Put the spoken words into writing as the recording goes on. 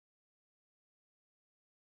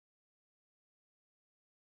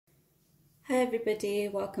Hi everybody,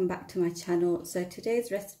 welcome back to my channel. So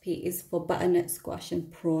today's recipe is for butternut squash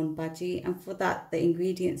and prawn bhaji, and for that the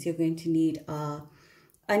ingredients you're going to need are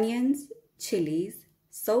onions, chillies,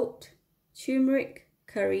 salt, turmeric,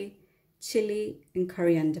 curry, chilli and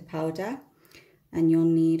coriander powder, and you'll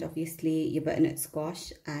need obviously your butternut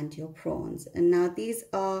squash and your prawns. And now these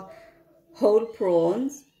are whole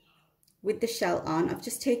prawns with the shell on. I've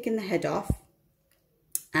just taken the head off.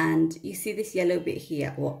 And you see this yellow bit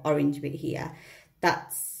here, or orange bit here,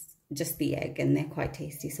 that's just the egg, and they're quite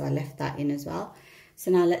tasty, so I left that in as well.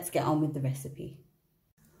 So now let's get on with the recipe.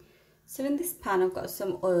 So in this pan I've got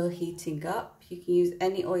some oil heating up. You can use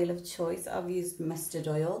any oil of choice. I've used mustard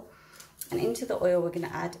oil, and into the oil we're going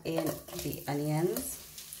to add in the onions,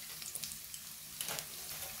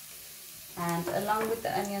 and along with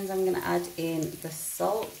the onions I'm going to add in the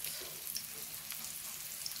salt.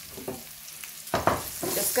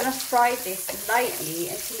 Just going to fry this lightly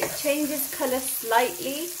until it changes colour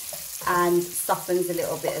slightly and softens a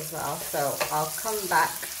little bit as well. So I'll come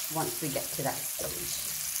back once we get to that stage.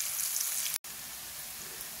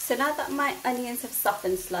 So now that my onions have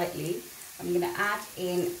softened slightly, I'm going to add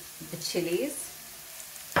in the chilies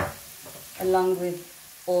along with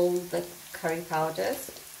all the curry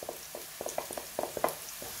powders.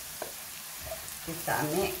 Give that a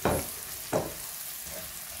mix.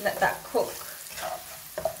 Let that cook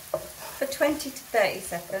for 20 to 30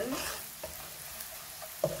 seconds.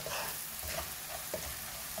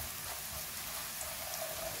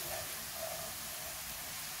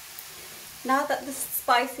 Now that the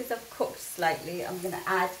spices have cooked slightly, I'm going to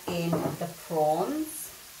add in the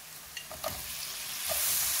prawns.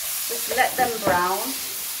 Just let them brown.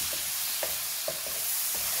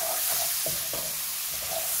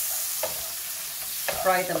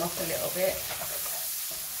 Fry them up a little bit.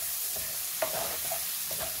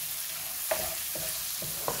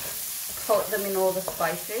 Coat them in all the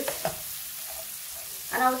spices,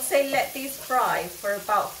 and I would say let these fry for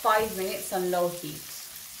about 5 minutes on low heat.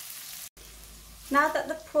 Now that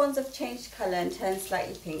the prawns have changed colour and turned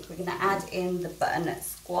slightly pink, we're going to add in the butternut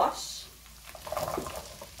squash.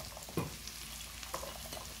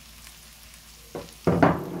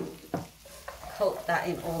 Coat that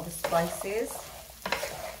in all the spices.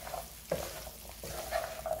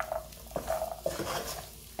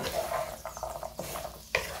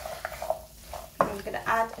 I'm going to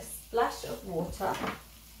add a splash of water.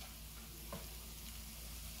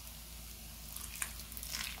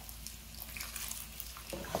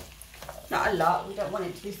 Not a lot, we don't want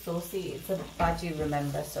it to be saucy. It's a bhaji,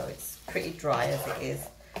 remember, so it's pretty dry as it is.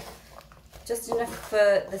 Just enough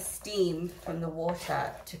for the steam from the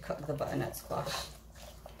water to cook the butternut squash.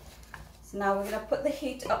 So now we're going to put the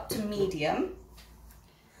heat up to medium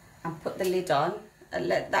and put the lid on. And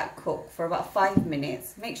let that cook for about 5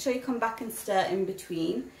 minutes. Make sure you come back and stir in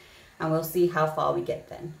between, and we'll see how far we get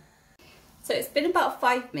then. So it's been about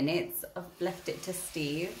 5 minutes. I've left it to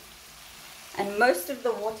steam, and most of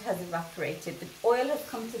the water has evaporated. The oil has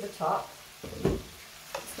come to the top.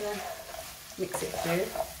 Just gonna mix it through.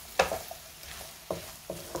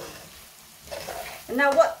 And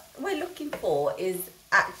now what we're looking for is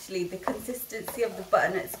actually the consistency of the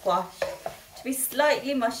butternut squash to be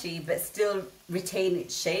slightly mushy but still retain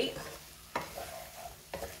its shape.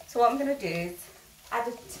 So what I'm going to do is add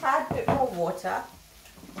a tad bit more water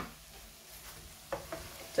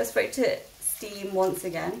just for it to steam once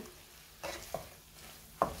again.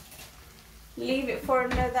 Leave it for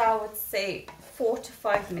another, I would say, 4 to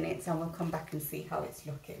 5 minutes, and we'll come back and see how it's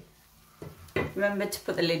looking. Remember to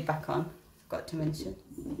put the lid back on, forgot to mention.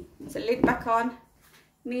 So lid back on,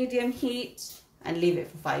 medium heat, and leave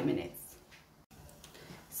it for 5 minutes.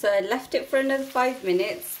 So I left it for another 5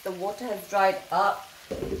 minutes. The water has dried up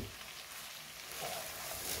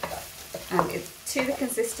and it's to the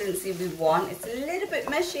consistency we want. It's a little bit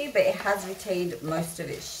mushy, but it has retained most of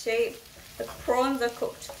its shape. The prawns are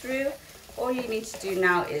cooked through. All you need to do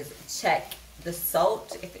now is check the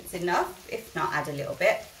salt, if it's enough. If not, add a little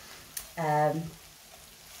bit.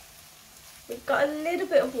 We've got a little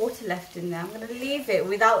bit of water left in there. I'm going to leave it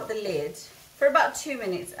without the lid for about 2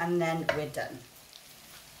 minutes, and then we're done.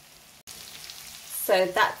 So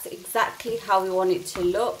that's exactly how we want it to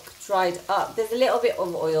look, dried up. There's a little bit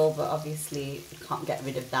of oil, but obviously we can't get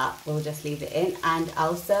rid of that. We'll just leave it in, and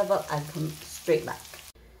I'll serve up and come straight back.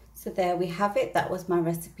 So there we have it. That was my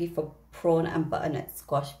recipe for prawn and butternut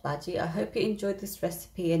squash bhaji. I hope you enjoyed this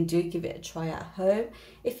recipe and do give it a try at home.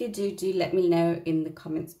 If you do let me know in the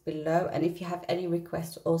comments below, and if you have any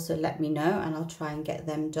requests also let me know, and I'll try and get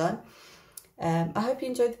them done. I hope you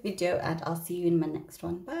enjoyed the video, and I'll see you in my next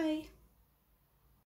one. Bye.